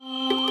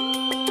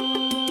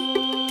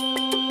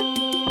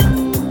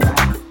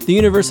The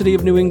University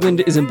of New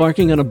England is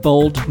embarking on a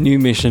bold new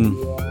mission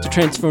to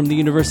transform the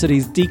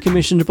university's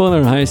decommissioned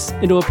boiler house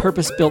into a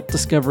purpose-built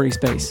discovery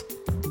space.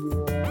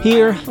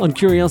 Here, on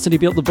Curiosity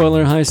Built the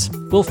Boiler House,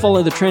 we'll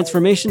follow the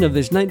transformation of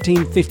this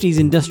 1950s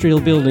industrial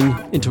building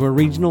into a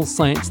regional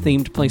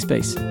science-themed play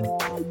space.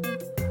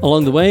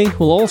 Along the way,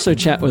 we'll also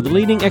chat with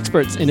leading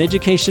experts in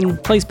education,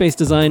 place-based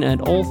design, and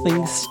all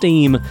things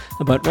STEAM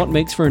about what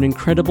makes for an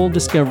incredible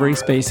discovery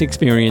space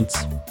experience.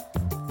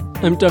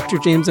 I'm Dr.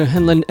 James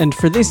O'Hanlon, and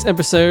for this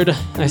episode,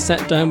 I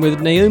sat down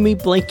with Naomi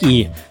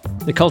Blakey,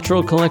 the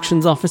Cultural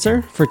Collections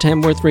Officer for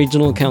Tamworth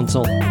Regional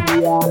Council.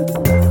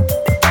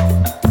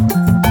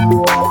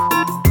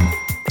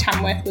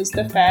 Tamworth was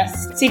the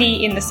first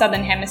city in the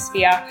Southern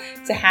Hemisphere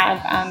to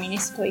have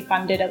municipally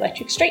funded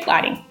electric street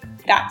lighting.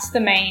 That's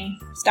the main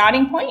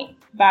starting point,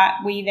 but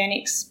we then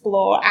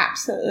explore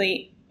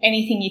absolutely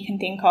anything you can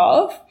think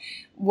of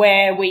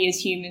where we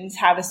as humans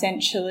have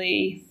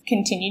essentially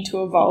continued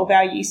to evolve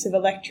our use of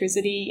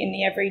electricity in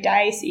the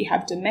everyday. So you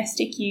have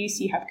domestic use,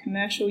 you have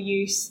commercial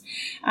use,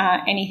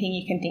 anything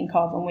you can think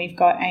of, and we've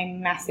got a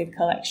massive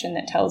collection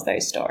that tells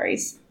those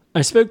stories.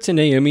 I spoke to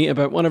Naomi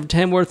about one of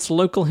Tamworth's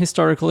local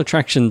historical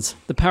attractions,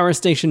 the Power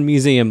Station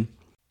Museum.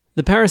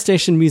 The Power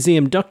Station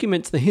Museum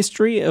documents the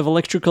history of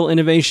electrical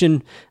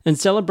innovation and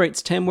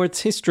celebrates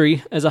Tamworth's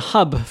history as a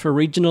hub for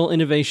regional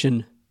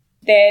innovation.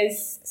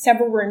 There's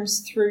several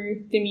rooms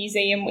through the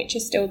museum which are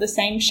still the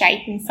same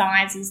shape and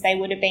size as they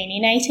would have been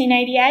in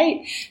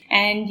 1888,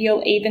 and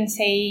you'll even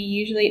see,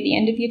 usually at the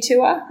end of your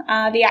tour,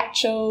 the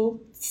actual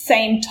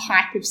same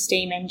type of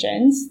steam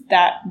engines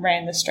that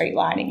ran the street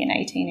lighting in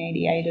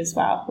 1888 as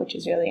well, which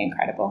is really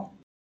incredible.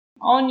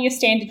 On your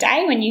standard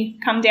day when you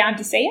come down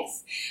to see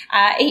us,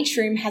 each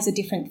room has a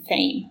different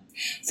theme.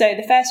 So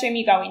the first room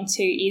you go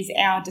into is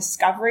our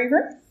discovery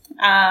room.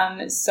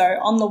 So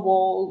on the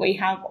wall we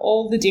have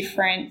all the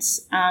different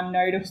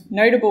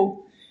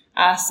notable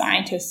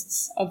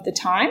scientists of the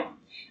time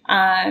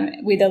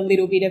with a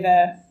little bit of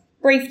a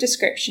brief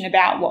description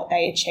about what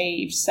they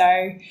achieved.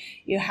 So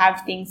you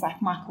have things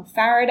like Michael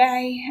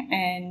Faraday,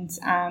 and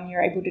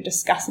you're able to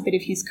discuss a bit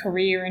of his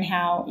career and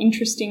how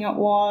interesting it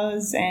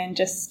was and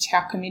just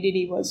how committed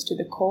he was to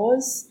the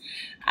cause.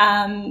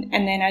 And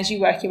then as you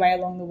work your way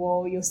along the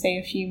wall, you'll see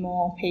a few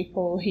more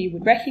people who you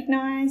would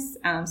recognise.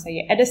 So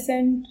your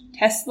Edison,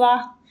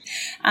 Tesla,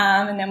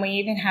 and then we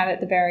even have at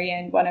the very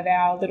end one of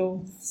our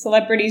little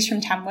celebrities from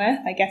Tamworth,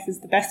 I guess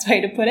is the best way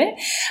to put it.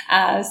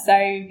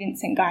 So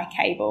Vincent Guy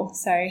Cable.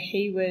 So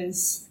he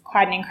was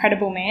quite an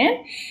incredible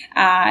man.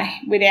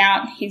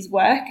 Without his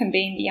work and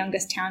being the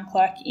youngest town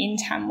clerk in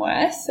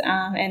Tamworth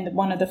and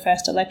one of the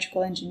first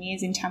electrical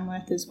engineers in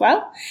Tamworth as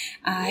well,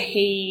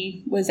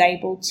 he was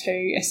able to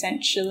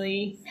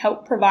essentially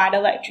help provide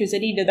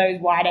electricity to those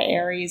wider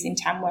areas in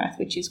Tamworth,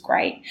 which is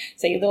great.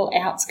 So your little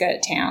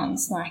outskirt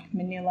towns like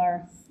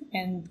Manila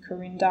and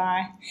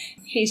Corindi.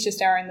 He's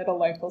just our own little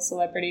local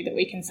celebrity that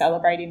we can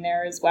celebrate in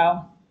there as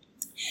well.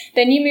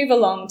 Then you move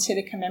along to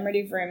the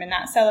commemorative room, and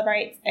that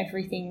celebrates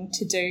everything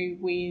to do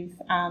with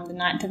the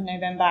 9th of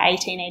November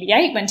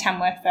 1888 when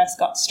Tamworth first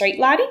got street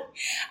lighting.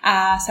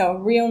 So a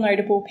real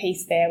notable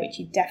piece there, which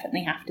you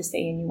definitely have to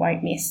see and you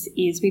won't miss,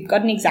 is we've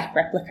got an exact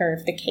replica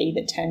of the key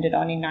that turned it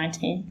on in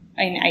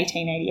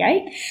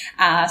 1888.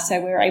 So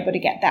we were able to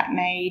get that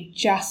made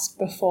just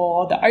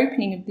before the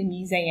opening of the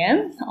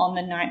museum on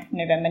the 9th of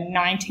November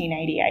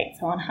 1988,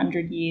 so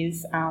 100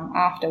 years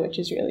after, which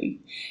is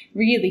really,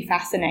 really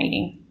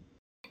fascinating.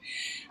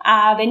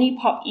 Then you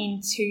pop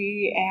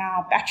into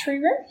our battery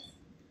room,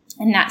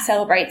 and that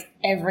celebrates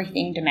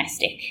everything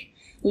domestic.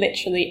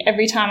 Literally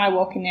every time I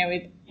walk in there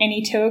with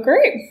any tour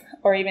group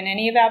or even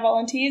any of our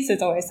volunteers,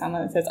 there's always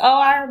someone that says, oh,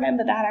 I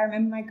remember that. I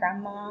remember my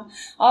grandma.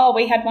 Oh,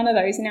 we had one of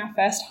those in our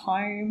first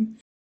home.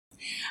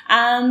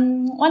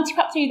 Once you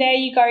pop through there,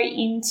 you go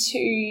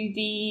into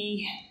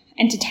the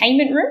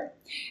entertainment room.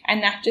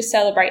 And that just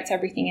celebrates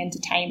everything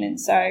entertainment.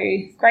 So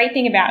great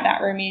thing about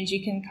that room is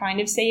you can kind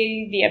of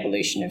see the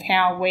evolution of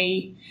how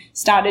we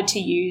started to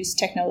use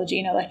technology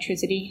and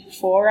electricity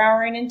for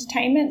our own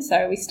entertainment.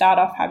 So we start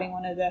off having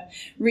one of the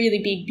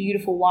really big,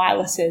 beautiful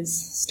wirelesses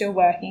still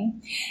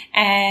working,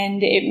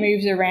 and it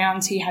moves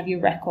around. So you have your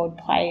record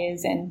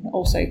players and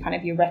also kind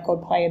of your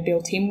record player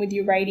built in with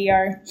your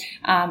radio,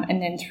 and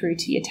then through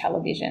to your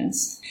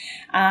televisions.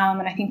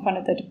 And I think one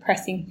of the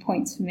depressing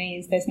points for me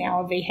is there's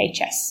now a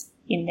VHS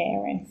in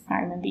there, and I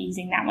remember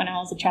using that when I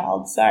was a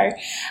child. So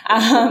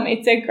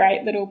it's a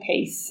great little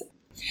piece.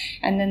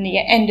 And then the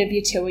end of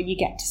your tour, you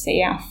get to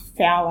see our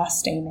Fowler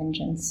steam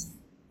engines.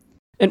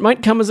 It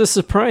might come as a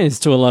surprise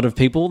to a lot of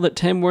people that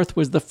Tamworth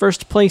was the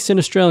first place in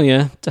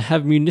Australia to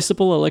have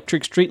municipal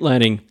electric street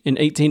lighting in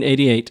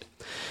 1888.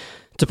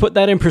 To put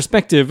that in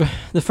perspective,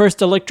 the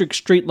first electric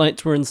street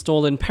lights were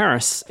installed in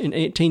Paris in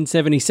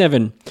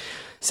 1877.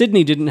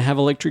 Sydney didn't have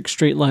electric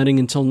street lighting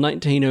until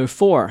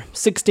 1904,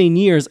 16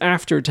 years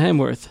after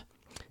Tamworth.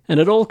 And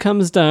it all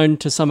comes down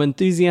to some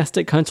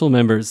enthusiastic council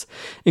members,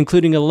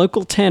 including a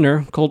local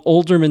tanner called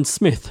Alderman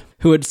Smith,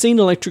 who had seen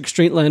electric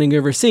street lighting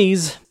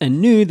overseas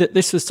and knew that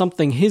this was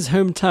something his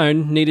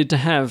hometown needed to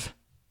have.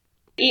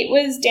 It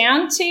was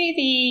down to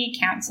the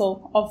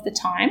council of the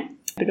time,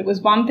 but it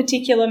was one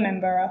particular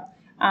member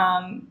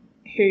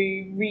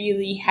who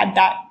really had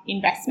that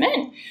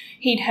investment.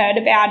 He'd heard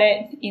about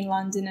it in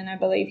London, and I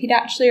believe he'd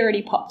actually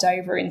already popped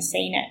over and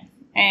seen it.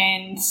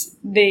 And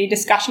the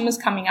discussion was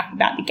coming up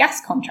about the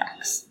gas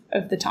contracts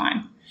of the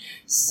time.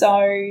 So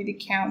the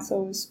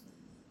council was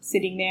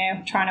sitting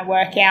there trying to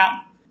work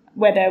out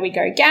whether we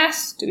go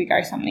gas, do we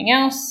go something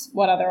else,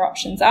 what other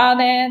options are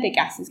there? The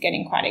gas is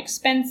getting quite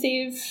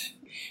expensive.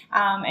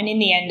 And in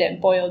the end,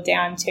 it boiled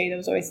down to, there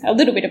was always a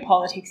little bit of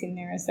politics in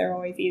there, as there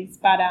always is,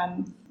 but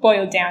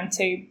boiled down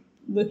to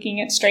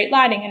looking at street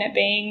lighting and it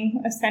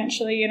being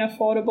essentially an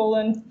affordable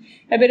and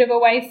a bit of a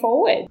way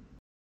forward.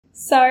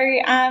 So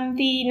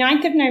the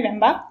 9th of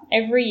November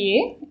every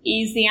year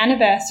is the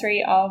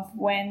anniversary of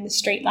when the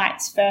street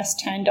lights first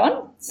turned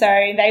on. So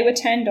they were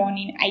turned on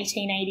in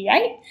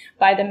 1888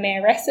 by the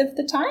mayoress of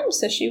the time.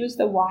 So she was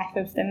the wife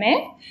of the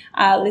mayor,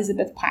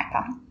 Elizabeth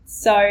Piper.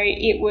 So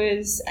it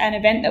was an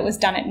event that was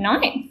done at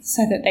night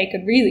so that they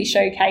could really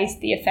showcase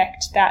the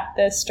effect that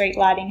the street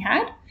lighting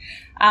had.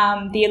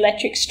 The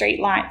electric street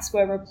lights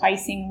were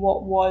replacing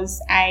what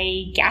was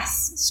a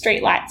gas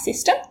street light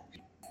system.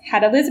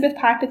 Had Elizabeth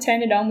Piper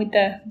turn it on with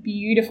the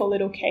beautiful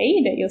little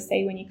key that you'll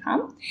see when you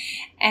come,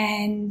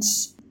 and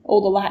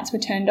all the lights were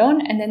turned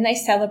on, and then they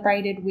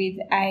celebrated with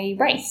a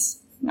race,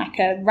 like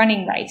a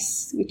running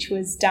race, which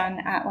was done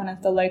at one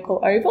of the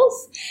local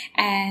ovals.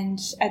 And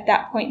at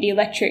that point, the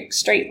electric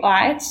street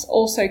lights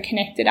also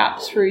connected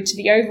up through to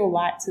the oval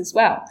lights as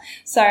well.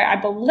 So I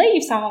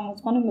believe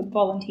one of the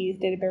volunteers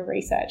did a bit of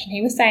research, and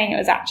he was saying it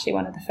was actually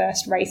one of the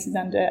first races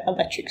under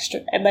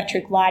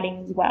electric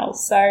lighting as well.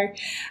 So,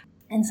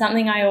 and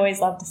something I always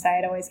love to say,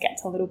 it always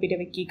gets a little bit of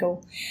a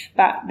giggle,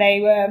 but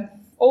they were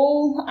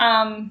all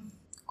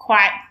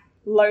quite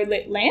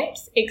low-lit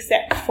lamps,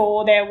 except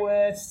for there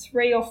were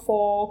 3 or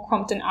 4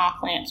 Crompton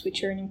arc lamps,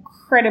 which are an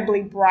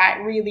incredibly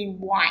bright, really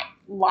white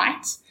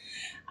light.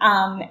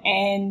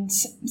 And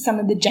some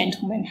of the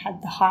gentlemen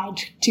had the hide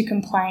to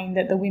complain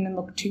that the women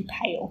looked too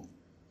pale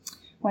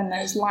when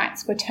those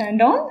lights were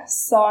turned on.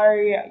 So,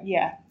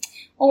 yeah.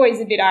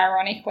 Always a bit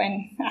ironic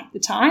when, at the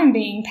time,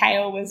 being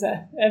pale was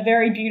a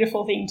very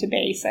beautiful thing to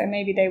be. So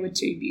maybe they were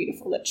too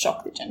beautiful. It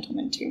shocked the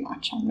gentlemen too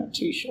much. I'm not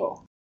too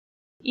sure.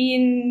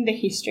 In the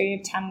history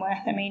of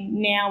Tamworth, I mean,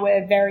 now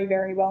we're very,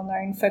 very well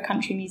known for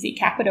country music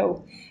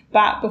capital.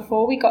 But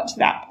before we got to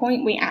that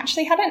point, we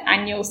actually had an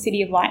annual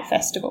City of Light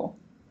festival.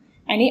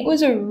 And it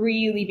was a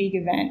really big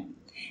event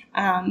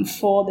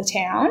for the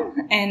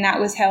town, and that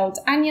was held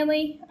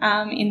annually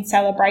in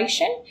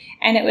celebration,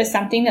 and it was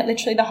something that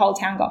literally the whole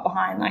town got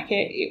behind. Like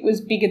it was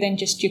bigger than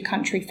just your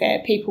country fair.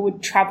 People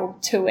would travel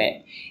to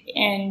it,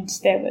 and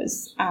there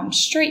was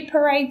street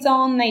parades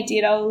on. They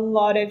did a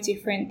lot of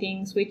different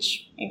things,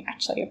 which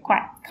actually are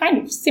quite kind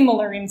of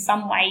similar in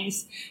some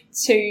ways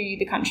to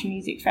the Country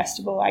Music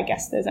Festival. I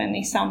guess there's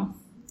only some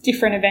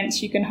different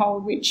events you can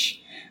hold which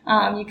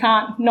you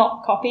can't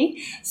not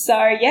copy. So,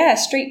 yeah,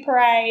 street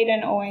parade,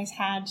 and always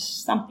had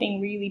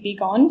something really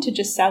big on to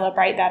just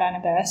celebrate that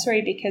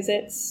anniversary,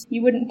 because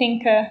you wouldn't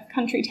think a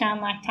country town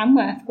like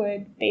Tamworth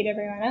would beat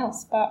everyone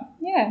else, but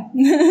yeah.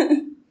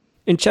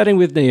 In chatting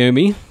with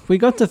Naomi, we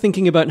got to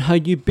thinking about how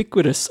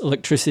ubiquitous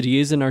electricity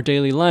is in our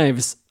daily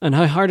lives and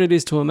how hard it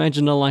is to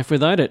imagine a life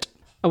without it.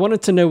 I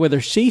wanted to know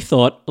whether she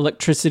thought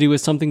electricity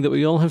was something that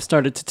we all have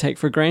started to take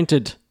for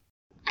granted.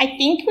 I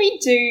think we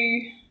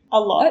do a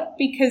lot,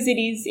 because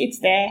it's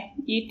there.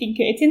 You think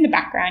it's in the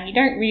background. You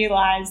don't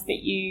realise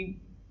that you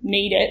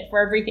need it for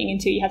everything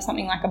until you have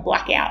something like a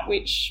blackout,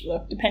 which,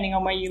 look, depending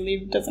on where you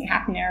live, doesn't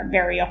happen there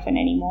very often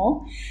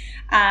anymore.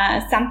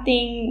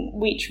 Something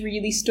which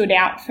really stood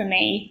out for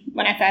me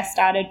when I first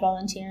started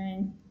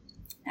volunteering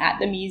at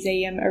the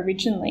museum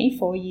originally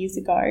 4 years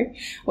ago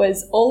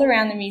was all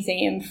around the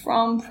museum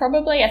from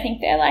probably, I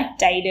think they're like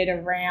dated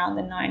around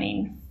the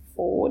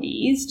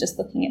 1940s, just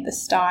looking at the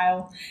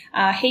style,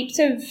 heaps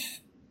of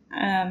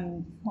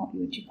what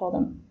would you call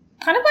them?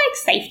 Kind of like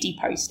safety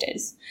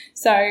posters.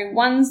 So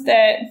ones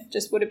that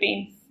just would have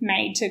been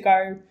made to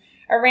go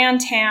around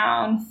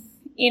town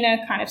in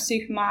a kind of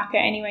supermarket,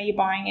 anywhere you're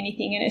buying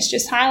anything, and it's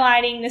just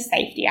highlighting the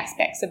safety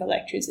aspects of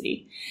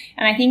electricity.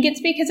 And I think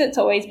it's because it's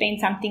always been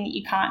something that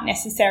you can't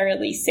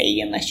necessarily see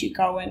unless you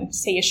go and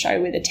see a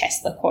show with a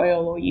Tesla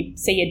coil, or you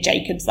see a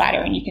Jacob's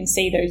ladder and you can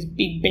see those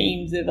big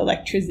beams of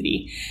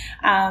electricity.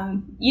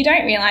 You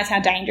don't realise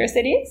how dangerous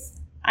it is.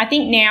 I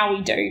think now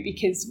we do,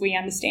 because we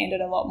understand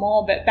it a lot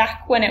more, but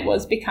back when it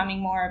was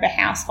becoming more of a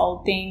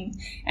household thing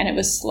and it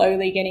was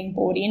slowly getting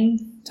bought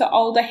in to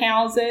older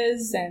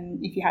houses,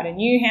 and if you had a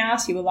new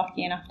house, you were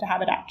lucky enough to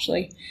have it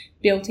actually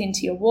built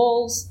into your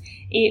walls,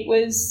 it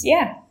was,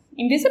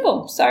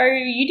 invisible. So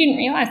you didn't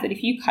realise that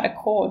if you cut a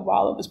cord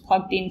while it was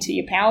plugged into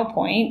your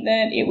PowerPoint,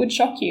 that it would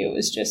shock you. It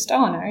was just,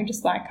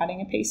 just like cutting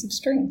a piece of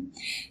string.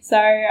 So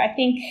I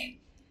think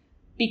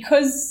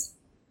because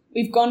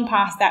we've gone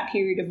past that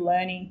period of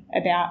learning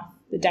about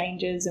the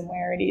dangers and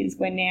where it is,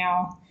 we're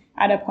now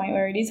at a point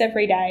where it is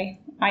every day.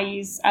 I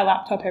use a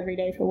laptop every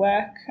day for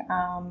work.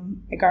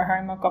 I go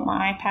home, I've got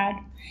my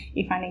iPad.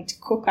 If I need to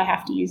cook, I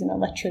have to use an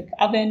electric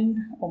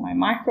oven or my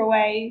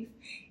microwave.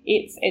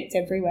 It's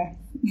everywhere.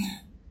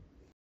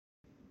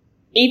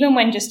 Even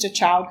when just a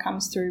child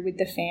comes through with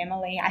the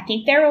family, I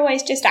think they're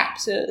always just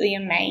absolutely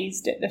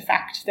amazed at the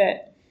fact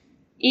that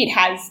it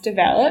has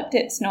developed.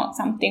 It's not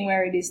something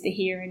where it is the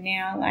here and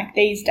now. Like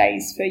these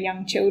days for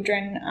young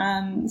children,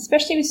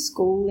 especially with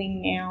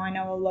schooling now, I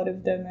know a lot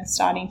of them are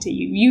starting to,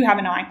 you have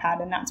an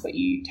iPad and that's what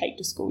you take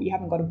to school. You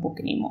haven't got a book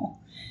anymore.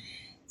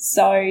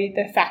 So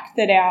the fact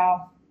that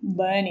our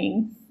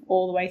learning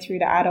all the way through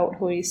to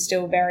adulthood is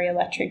still very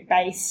electric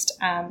based,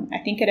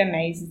 I think it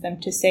amazes them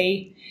to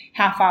see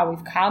how far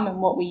we've come and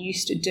what we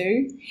used to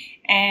do.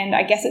 And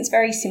I guess it's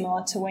very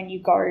similar to when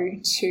you go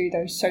to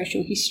those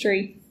social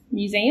history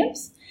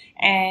museums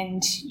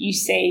and you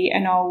see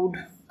an old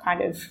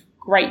kind of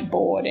grate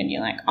board and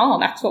you're like, oh,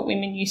 that's what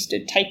women used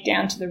to take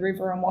down to the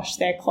river and wash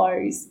their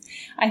clothes.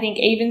 I think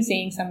even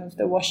seeing some of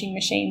the washing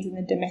machines and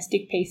the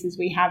domestic pieces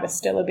we have are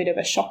still a bit of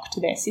a shock to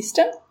their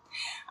system.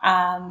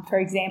 For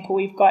example,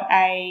 we've got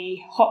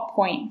a hot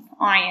point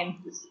iron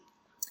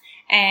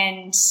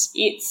and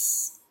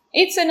it's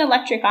an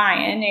electric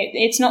iron.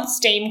 It's not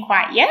steam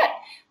quite yet,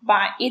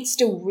 but it's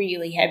still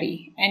really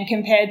heavy. And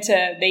compared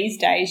to these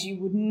days, you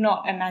would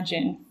not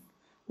imagine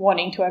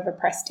wanting to ever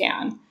press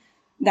down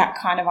that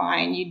kind of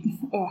iron.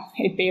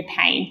 It'd be a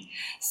pain.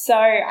 So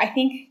I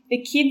think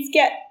the kids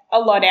get a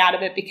lot out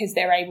of it because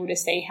they're able to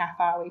see how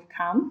far we've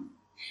come.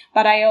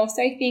 But I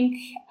also think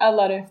a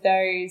lot of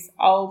those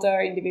older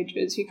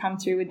individuals who come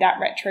through with that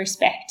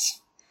retrospect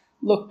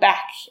look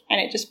back and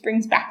it just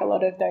brings back a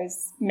lot of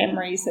those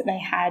memories that they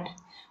had,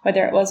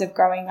 whether it was of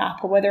growing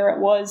up or whether it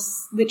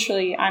was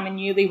literally I'm a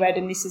newlywed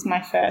and this is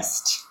my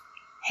first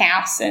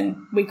house and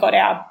we got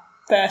our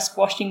first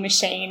washing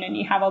machine, and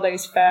you have all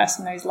those firsts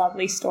and those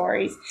lovely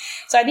stories.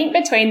 So I think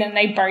between them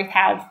they both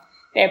have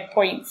their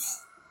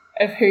points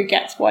of who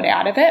gets what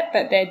out of it,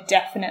 but they're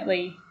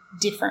definitely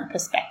different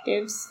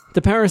perspectives.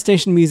 The Power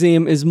Station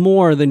Museum is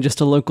more than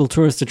just a local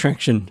tourist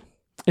attraction.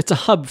 It's a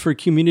hub for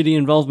community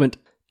involvement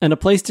and a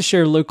place to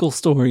share local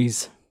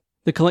stories.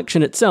 The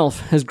collection itself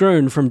has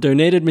grown from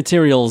donated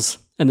materials,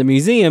 and the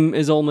museum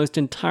is almost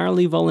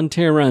entirely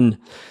volunteer-run.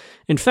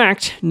 In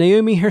fact,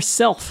 Naomi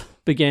herself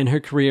began her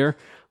career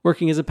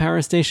working as a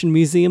Power Station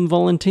Museum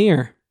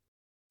volunteer.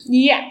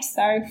 Yeah,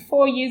 so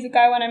 4 years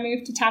ago when I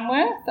moved to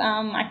Tamworth,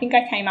 I think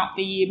I came up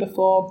the year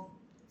before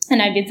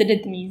and I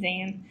visited the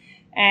museum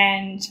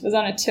and was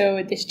on a tour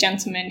with this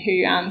gentleman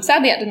who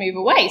sadly had to move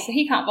away, so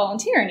he can't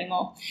volunteer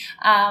anymore.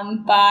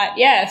 But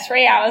yeah,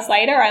 3 hours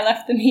later, I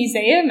left the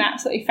museum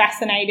absolutely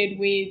fascinated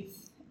with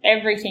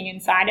everything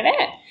inside of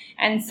it.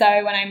 And so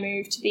when I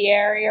moved to the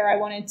area, I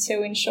wanted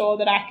to ensure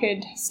that I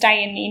could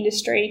stay in the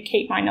industry,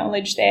 keep my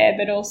knowledge there,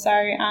 but also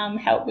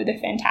help with a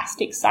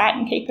fantastic site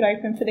and keep it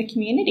open for the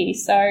community.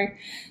 So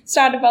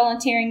started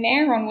volunteering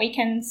there on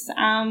weekends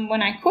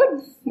when I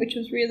could, which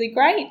was really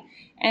great.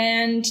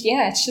 And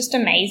yeah, it's just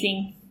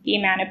amazing the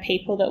amount of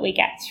people that we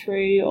get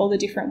through, all the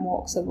different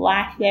walks of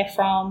life they're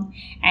from,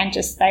 and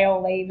just they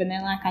all leave and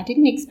they're like, I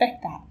didn't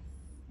expect that.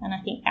 And I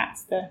think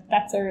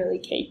that's a really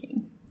key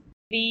thing.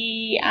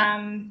 The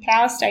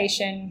Power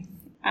Station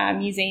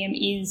Museum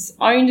is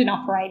owned and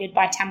operated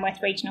by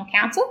Tamworth Regional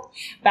Council,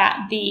 but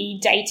the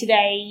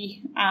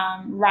day-to-day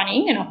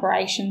running and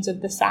operations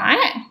of the site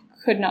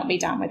could not be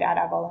done without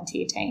our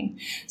volunteer team.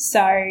 So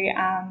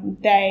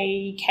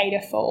they cater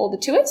for all the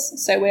tours.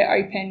 So we're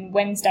open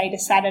Wednesday to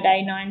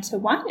Saturday 9 to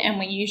 1, and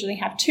we usually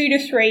have 2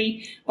 to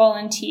 3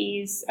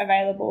 volunteers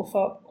available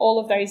for all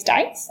of those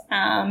days.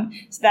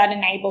 So that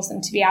enables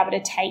them to be able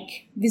to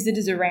take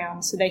visitors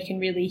around so they can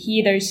really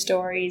hear those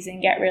stories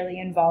and get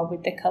really involved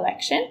with the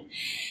collection.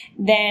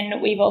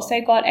 Then we've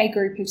also got a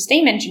group of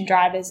steam engine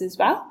drivers as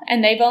well,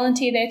 and they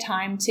volunteer their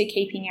time to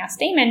keeping our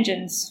steam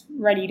engines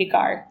ready to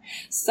go.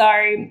 So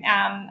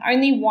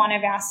only one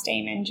of our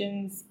steam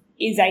engines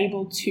is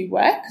able to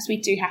work because we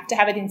do have to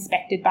have it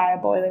inspected by a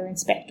boiler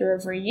inspector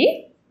every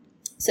year.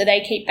 So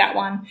they keep that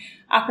one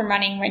up and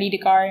running, ready to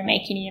go,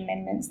 make any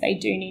amendments they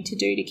do need to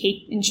do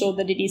to ensure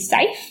that it is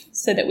safe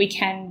so that we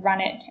can run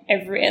it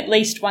at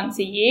least once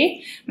a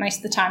year. Most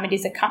of the time it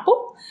is a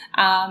couple.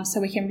 So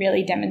we can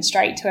really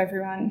demonstrate to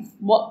everyone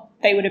what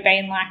they would have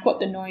been like, what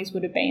the noise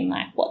would have been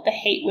like, what the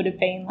heat would have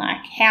been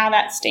like, how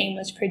that steam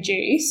was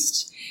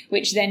produced,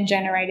 which then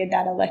generated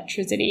that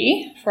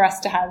electricity for us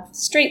to have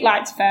street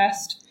lights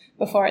first,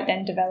 before it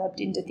then developed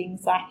into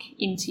things like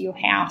into your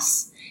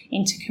house,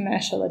 into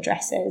commercial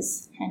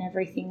addresses and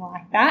everything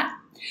like that.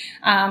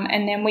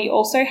 And then we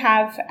also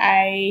have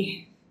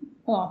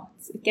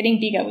it's getting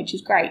bigger, which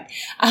is great,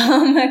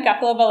 a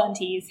couple of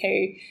volunteers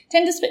who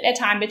tend to split their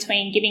time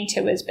between giving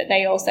tours, but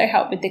they also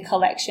help with the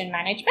collection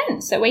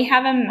management. So we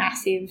have a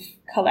massive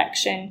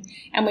collection,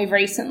 and we've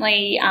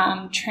recently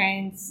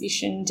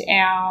transitioned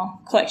our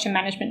collection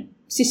management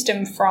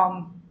system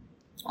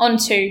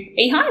onto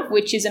eHive,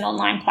 which is an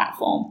online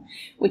platform,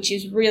 which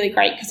is really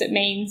great because it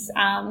means,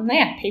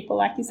 people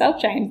like yourself,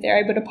 James,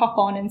 they're able to pop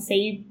on and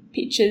see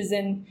pictures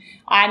and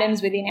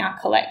items within our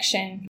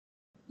collection.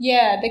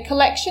 Yeah, the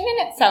collection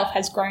in itself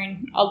has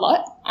grown a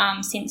lot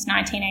since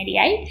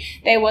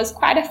 1988. There was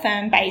quite a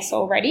firm base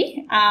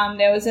already.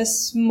 There was a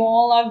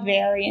smaller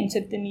variant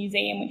of the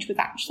museum which was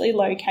actually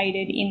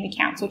located in the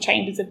council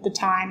chambers of the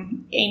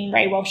time in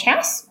Ray Walsh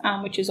House,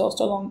 which is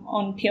also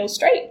on Peel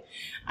Street.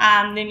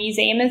 The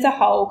museum as a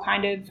whole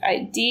kind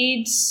of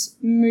did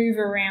move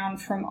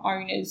around from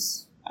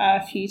owners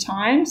a few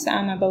times.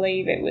 I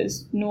believe it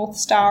was North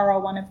Star or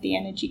one of the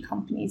energy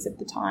companies at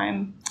the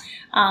time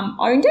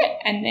owned it,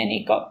 and then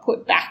it got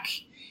put back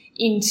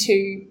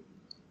into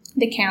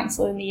the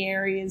council in the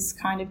area's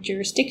kind of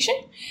jurisdiction,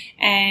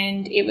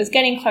 and it was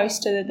getting close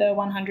to the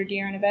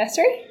 100-year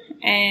anniversary,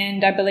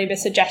 and I believe a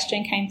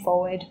suggestion came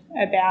forward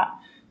about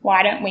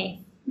why don't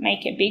we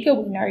make it bigger.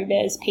 We know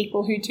there's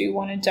people who do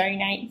want to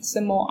donate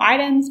some more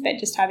items, but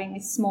just having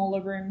this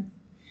smaller room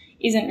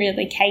isn't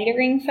really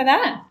catering for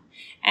that.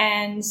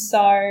 And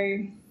so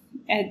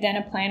then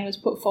a plan was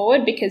put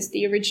forward, because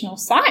the original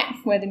site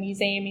where the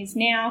museum is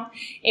now,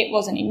 it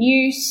wasn't in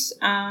use.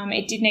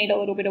 It did need a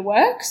little bit of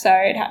work, so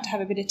it had to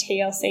have a bit of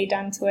TLC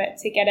done to it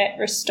to get it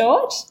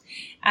restored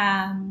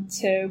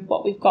to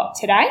what we've got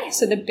today.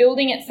 So the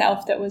building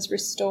itself that was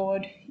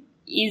restored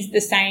is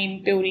the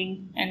same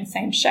building and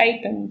same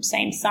shape and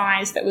same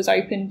size that was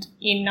opened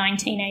in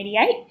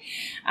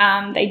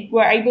 1988. They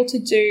were able to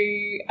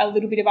do a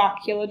little bit of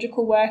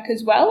archaeological work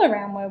as well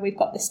around where we've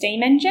got the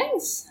steam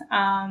engines.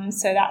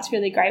 So that's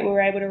really great. We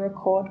were able to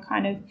record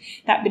kind of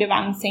that bit of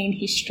unseen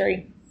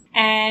history.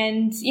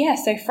 And yeah,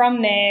 so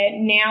from there,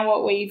 now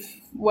what we've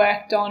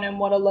worked on and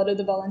what a lot of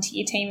the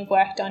volunteer team have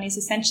worked on is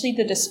essentially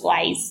the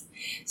displays.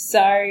 So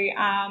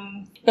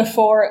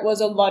before, it was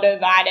a lot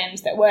of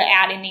items that were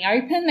out in the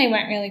open. They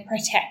weren't really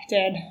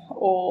protected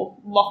or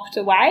locked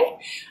away.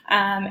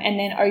 And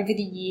then over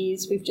the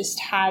years, we've just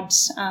had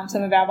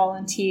some of our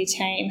volunteer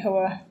team who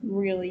are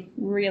really,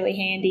 really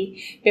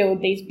handy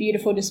build these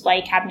beautiful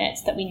display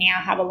cabinets that we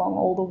now have along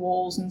all the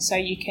walls. And so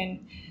you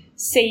can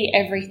see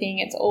everything.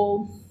 It's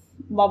all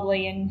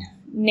lovely and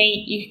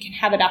neat. You can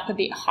have it up a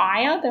bit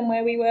higher than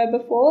where we were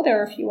before. There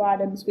are a few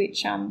items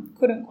which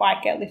couldn't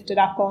quite get lifted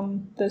up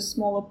on the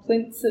smaller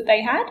plinths that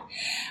they had,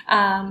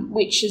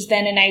 which has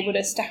then enabled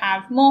us to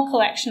have more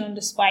collection on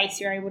display,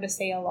 so you're able to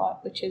see a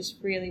lot, which is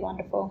really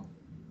wonderful.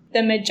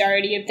 The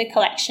majority of the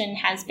collection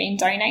has been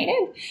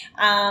donated.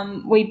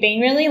 We've been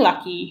really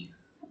lucky.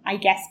 I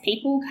guess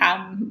people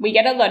come. We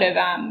get a lot of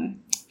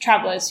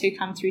travellers who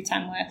come through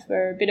Tamworth.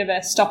 We're a bit of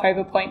a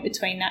stopover point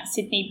between that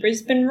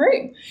Sydney-Brisbane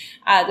route,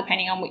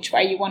 depending on which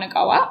way you want to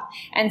go up.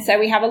 And so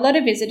we have a lot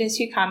of visitors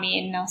who come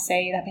in, they'll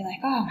be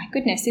like, oh my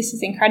goodness, this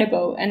is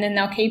incredible. And then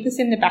they'll keep us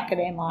in the back of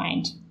their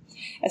mind,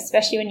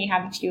 especially when you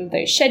have a few of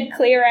those shed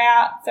clear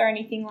outs or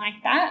anything like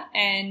that.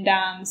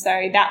 And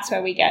so that's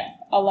where we get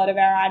a lot of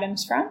our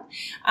items from.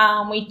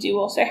 We do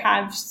also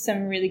have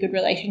some really good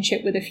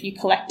relationship with a few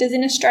collectors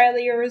in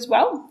Australia as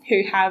well,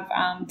 who have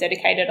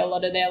dedicated a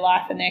lot of their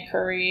life and their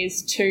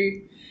careers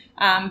to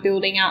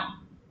building up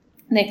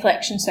their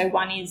collection. So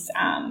one is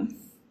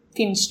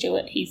Finn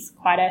Stewart. He's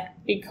quite a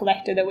big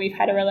collector that we've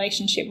had a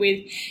relationship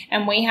with,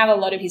 and we have a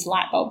lot of his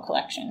light bulb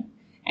collection.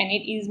 And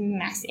it is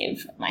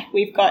massive. Like,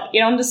 we've got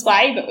it on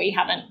display, but we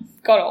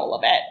haven't got all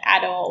of it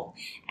at all.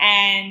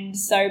 And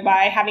so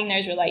by having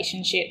those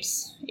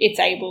relationships, it's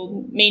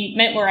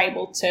meant we're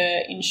able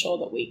to ensure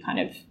that we kind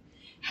of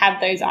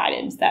have those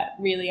items that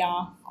really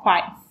are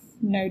quite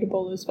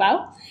notable as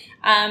well.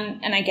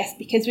 And I guess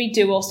because we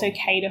do also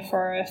cater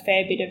for a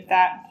fair bit of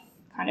that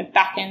kind of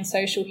back-end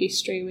social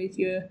history with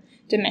your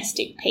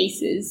domestic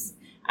pieces,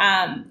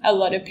 a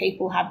lot of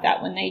people have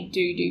that when they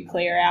do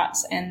clear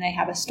outs, and they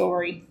have a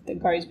story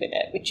that goes with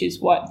it, which is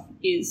what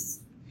is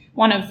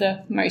one of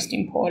the most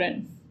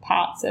important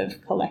parts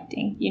of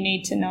collecting. You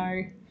need to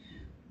know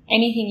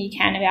anything you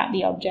can about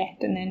the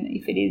object, and then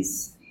if it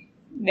is,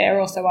 there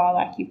also are,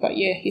 like, you've got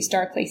your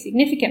historically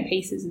significant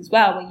pieces as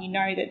well, where you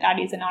know that that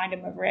is an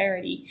item of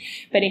rarity.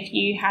 But if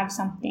you have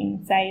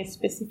something, say a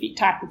specific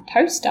type of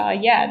toaster,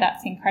 yeah,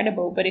 that's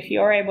incredible. But if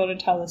you're able to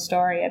tell a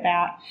story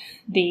about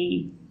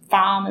the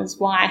farmer's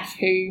wife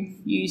who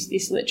used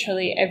this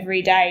literally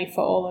every day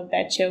for all of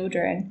their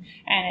children,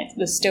 and it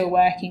was still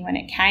working when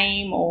it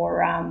came,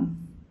 or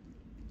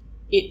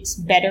it's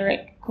better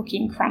at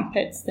cooking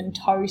crumpets than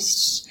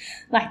toast.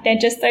 Like, they're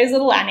just those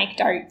little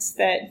anecdotes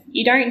that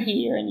you don't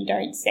hear and you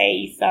don't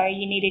see, so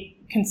you need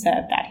to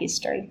conserve that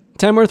history.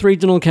 Tamworth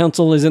Regional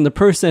Council is in the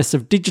process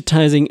of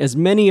digitising as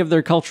many of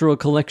their cultural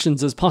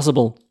collections as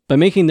possible by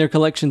making their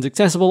collections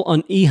accessible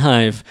on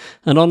eHive,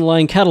 an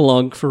online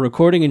catalogue for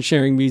recording and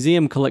sharing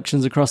museum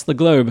collections across the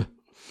globe.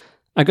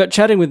 I got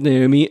chatting with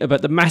Naomi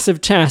about the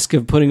massive task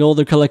of putting all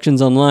their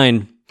collections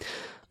online.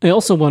 I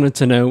also wanted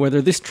to know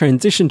whether this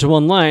transition to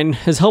online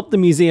has helped the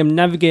museum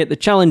navigate the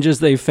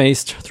challenges they've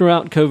faced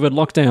throughout COVID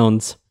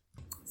lockdowns.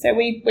 So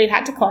we've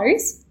had to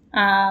close,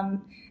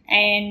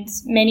 and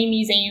many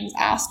museums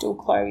are still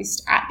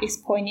closed at this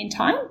point in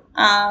time.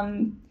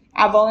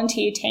 Our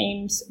volunteer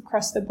teams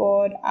across the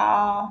board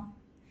are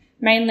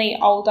mainly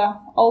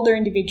older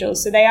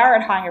individuals. So they are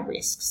at higher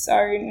risk.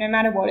 So no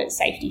matter what, it's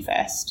safety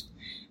first.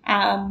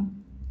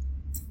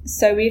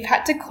 So we've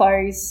had to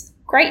close.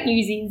 Great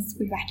news is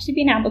we've actually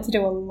been able to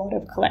do a lot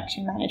of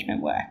collection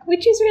management work,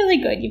 which is really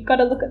good. You've got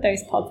to look at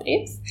those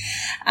positives.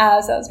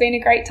 So it's been a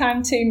great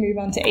time to move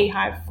on to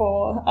eHive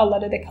for a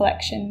lot of the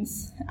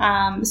collections.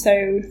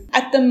 So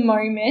at the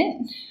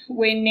moment,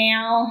 we're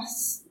now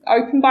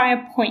open by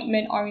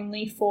appointment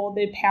only for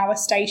the Power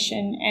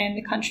Station and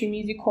the Country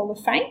Music Hall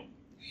of Fame.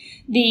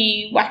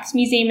 The Wax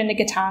Museum and the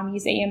Guitar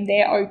Museum,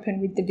 they're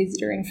open with the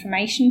Visitor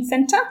Information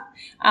Centre.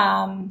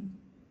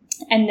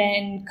 And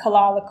then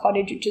Kalala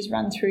Cottage, which is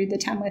run through the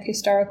Tamworth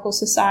Historical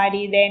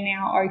Society, they're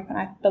now open.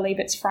 I believe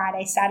it's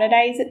Friday,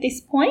 Saturdays at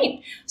this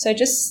point. So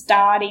just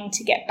starting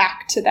to get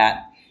back to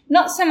that,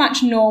 not so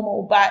much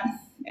normal, but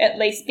at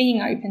least being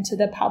open to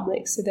the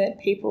public so that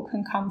people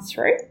can come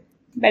through.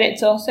 But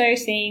it's also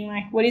seeing,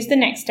 like, what is the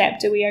next step?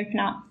 Do we open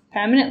up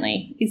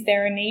permanently? Is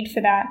there a need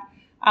for that?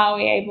 Are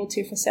we able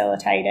to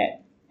facilitate it?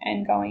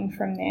 And going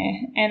from there.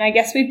 And I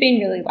guess we've been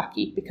really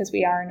lucky because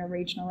we are in a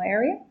regional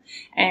area,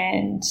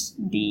 and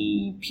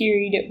the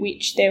period at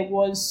which there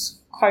was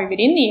COVID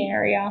in the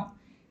area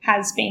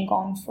has been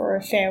gone for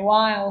a fair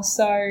while.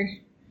 So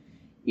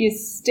you're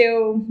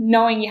still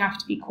knowing you have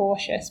to be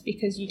cautious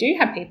because you do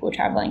have people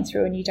travelling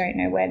through and you don't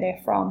know where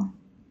they're from.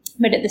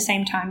 But at the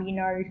same time, you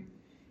know,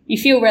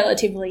 you feel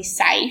relatively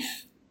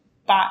safe,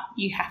 but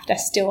you have to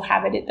still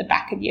have it at the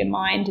back of your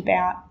mind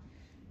about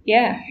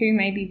who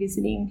may be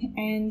visiting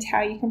and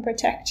how you can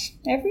protect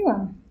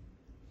everyone.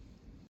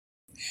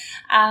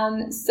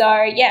 So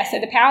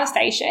the Power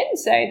Station,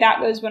 so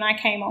that was when I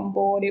came on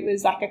board. It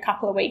was like a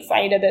couple of weeks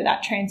later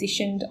that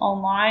transitioned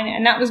online,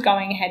 and that was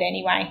going ahead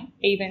anyway,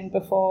 even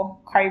before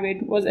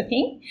COVID was a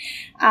thing.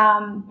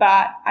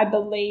 But I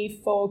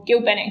believe for Gil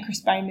Bennett and Chris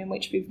Bowman,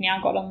 which we've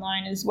now got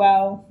online as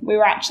well, we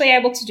were actually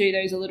able to do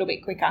those a little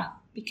bit quicker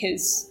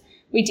because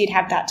we did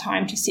have that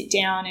time to sit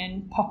down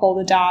and pop all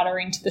the data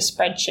into the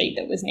spreadsheet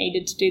that was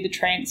needed to do the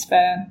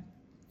transfer,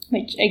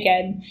 which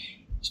again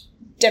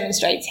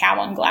demonstrates how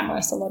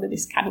unglamorous a lot of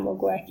this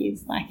catalogue work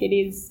is. Like, it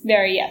is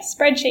very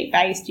spreadsheet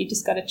based. You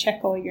just got to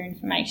check all your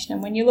information.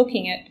 And when you're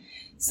looking at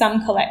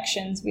some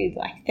collections with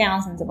like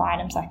thousands of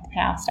items like the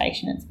Power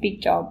Station, it's a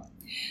big job.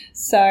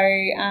 So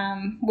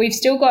we've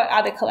still got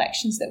other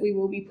collections that we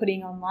will be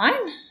putting online.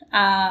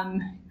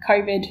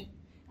 COVID,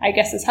 I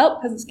guess, has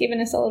helped because it's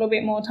given us a little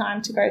bit more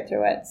time to go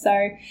through it.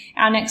 So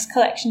our next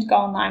collection to go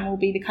online will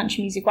be the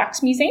Country Music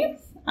Wax Museum.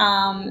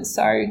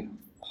 So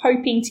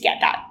hoping to get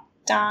that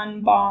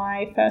done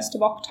by 1st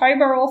of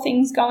October, all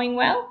things going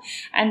well.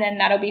 And then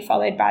that'll be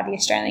followed by the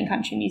Australian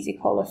Country Music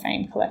Hall of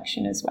Fame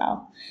collection as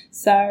well.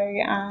 So,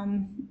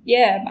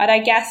 but I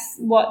guess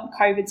what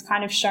COVID's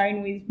kind of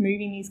shown with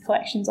moving these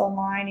collections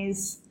online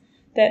is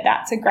that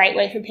that's a great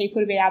way for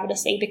people to be able to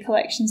see the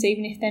collections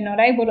even if they're not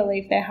able to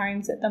leave their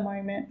homes at the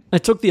moment. I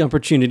took the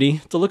opportunity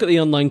to look at the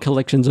online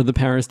collections of the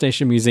Power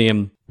Station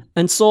Museum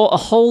and saw a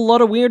whole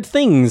lot of weird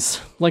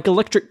things, like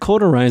electric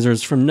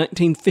cauterizers from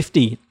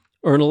 1950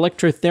 or an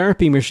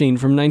electrotherapy machine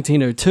from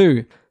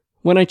 1902.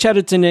 When I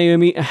chatted to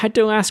Naomi, I had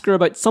to ask her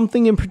about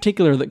something in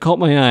particular that caught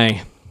my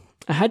eye.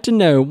 I had to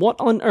know what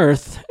on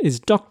earth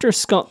is Dr.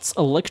 Scott's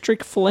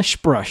electric flesh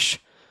brush.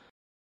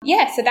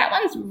 Yeah, so that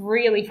one's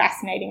really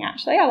fascinating,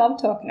 actually. I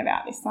love talking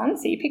about this one,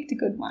 so you picked a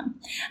good one.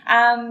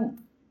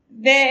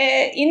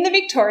 In the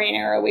Victorian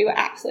era, we were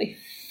absolutely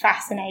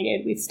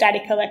fascinated with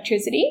static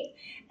electricity,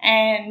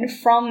 and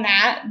from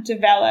that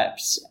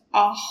developed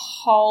a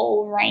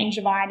whole range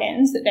of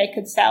items that they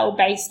could sell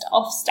based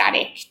off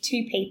static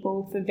to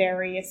people for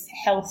various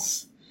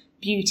health,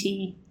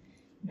 beauty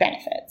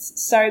benefits.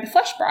 So the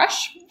flesh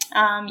brush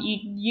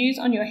you'd use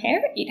on your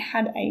hair, it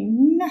had a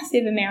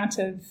massive amount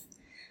of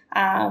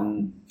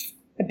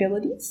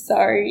abilities. So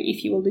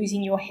if you were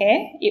losing your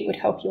hair, it would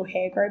help your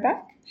hair grow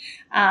back.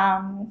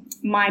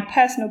 My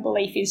personal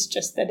belief is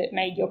just that it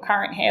made your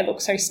current hair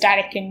look so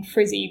static and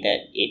frizzy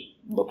that it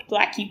looked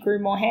like you grew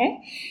more hair.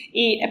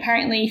 It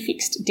apparently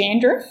fixed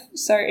dandruff.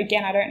 So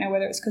again, I don't know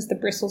whether it's because the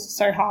bristles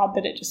are so hard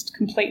that it just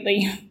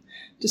completely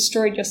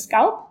destroyed your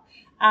scalp.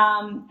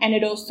 And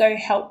it also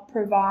helped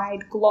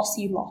provide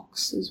glossy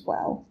locks as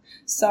well.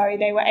 So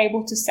they were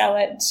able to sell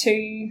it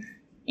to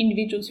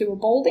individuals who were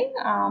balding,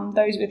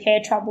 those with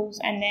hair troubles,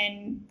 and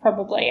then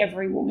probably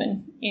every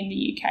woman in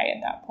the UK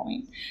at that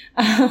point.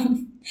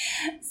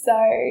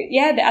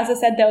 As I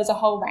said, there was a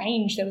whole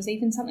range. There was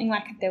even something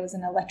like there was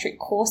an electric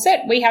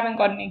corset. We haven't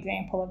got an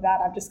example of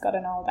that. I've just got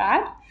an old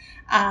ad.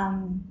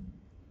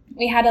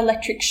 We had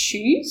electric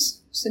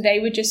shoes. So they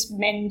were just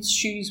men's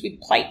shoes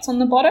with plates on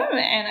the bottom,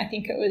 and I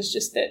think it was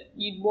just that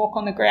you'd walk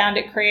on the ground,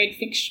 it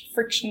created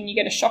friction, you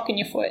get a shock in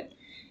your foot.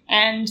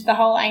 And the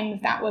whole aim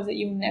of that was that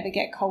you'll never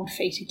get cold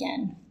feet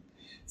again.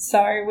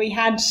 So we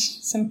had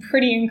some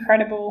pretty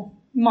incredible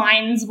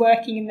minds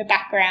working in the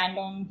background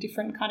on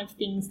different kind of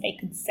things they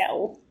could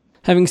sell.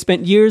 Having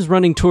spent years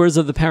running tours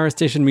of the Power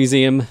Station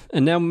Museum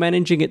and now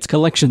managing its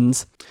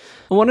collections,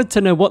 I wanted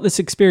to know what this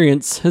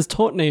experience has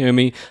taught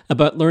Naomi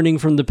about learning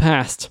from the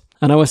past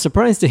And I was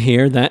surprised to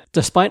hear that,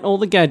 despite all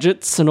the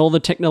gadgets and all the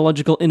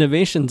technological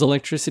innovations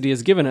electricity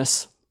has given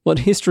us, what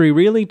history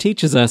really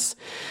teaches us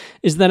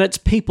is that it's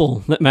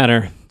people that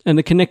matter, and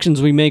the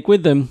connections we make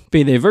with them,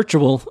 be they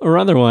virtual or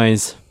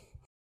otherwise.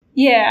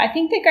 Yeah, I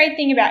think the great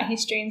thing about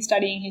history and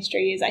studying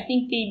history is I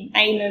think the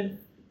aim of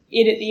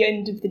it at the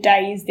end of the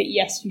day is that,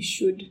 yes, you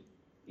should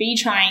be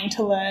trying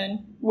to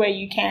learn where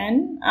you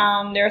can.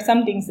 There are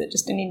some things that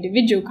just an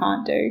individual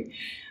can't do.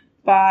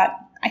 But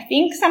I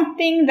think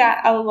something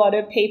that a lot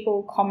of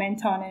people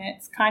comment on, and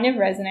it's kind of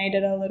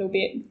resonated a little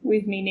bit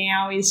with me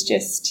now, is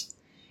just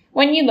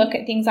when you look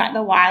at things like the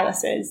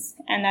wirelesses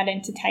and that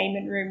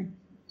entertainment room,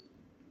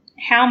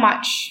 how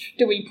much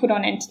do we put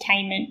on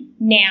entertainment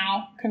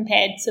now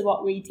compared to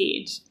what we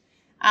did?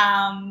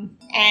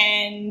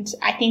 And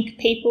I think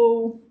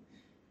people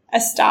are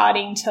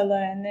starting to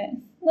learn that,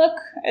 look,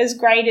 as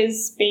great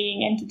as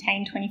being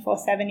entertained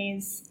 24/7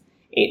 is,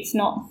 it's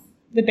not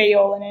the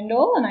be-all and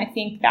end-all. And I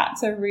think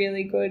that's a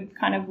really good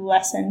kind of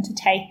lesson to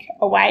take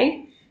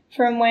away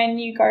from when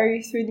you go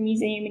through the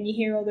museum and you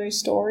hear all those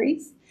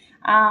stories.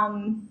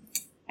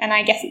 And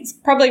I guess it's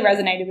probably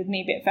resonated with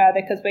me a bit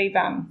further because we've,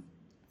 on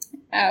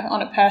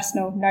a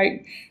personal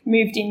note,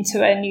 moved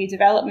into a new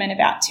development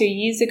about 2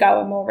 years ago,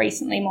 and more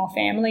recently more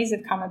families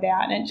have come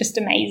about, and it just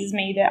amazes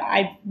me that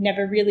I've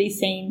never really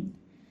seen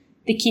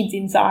the kids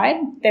inside.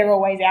 They're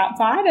always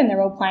outside and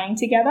they're all playing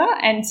together,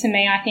 and to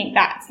me I think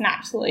that's an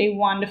absolutely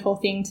wonderful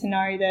thing to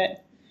know,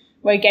 that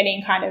we're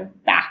getting kind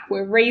of back,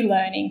 we're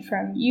relearning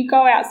from, you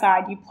go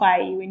outside, you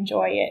play, you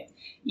enjoy it,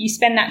 you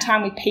spend that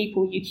time with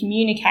people, you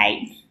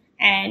communicate,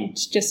 and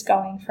just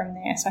going from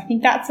there. So I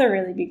think that's a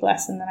really big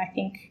lesson that I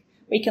think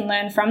we can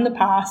learn from the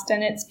past,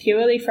 and it's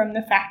purely from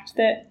the fact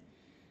that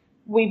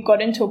we've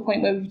gotten to a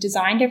point where we've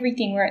designed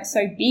everything where it's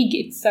so big,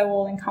 it's so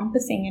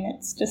all-encompassing, and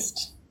it's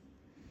just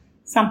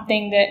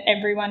something that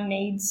everyone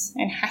needs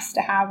and has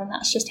to have, and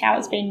that's just how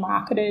it's been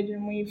marketed,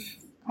 and we've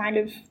kind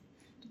of,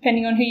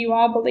 depending on who you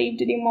are, believed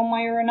it in one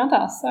way or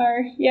another. So,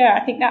 yeah,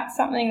 I think that's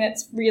something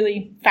that's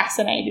really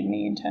fascinated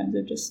me in terms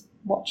of just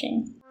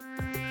watching.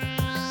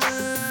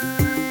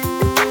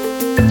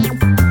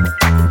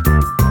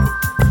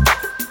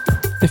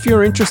 If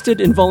you're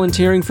interested in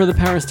volunteering for the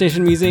Power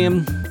Station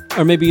Museum,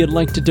 or maybe you'd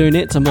like to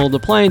donate some old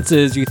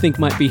appliances you think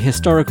might be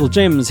historical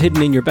gems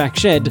hidden in your back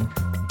shed,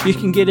 you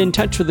can get in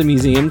touch with the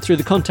museum through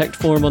the contact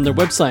form on their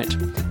website,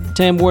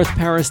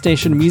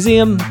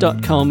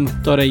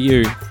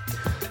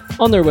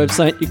 tamworthpowerstationmuseum.com.au. On their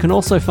website, you can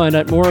also find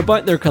out more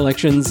about their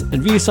collections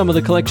and view some of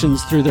the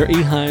collections through their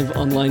eHive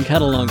online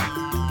catalogue.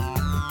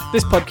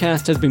 This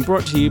podcast has been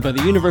brought to you by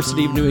the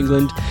University of New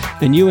England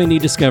and UNE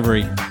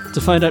Discovery.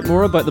 To find out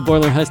more about the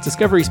Boiler House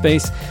Discovery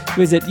Space,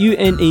 visit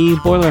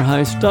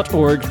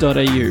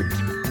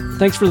uneboilerhouse.org.au.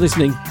 Thanks for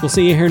listening. We'll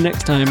see you here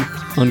next time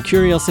on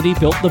Curiosity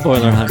Built the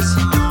Boiler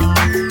House.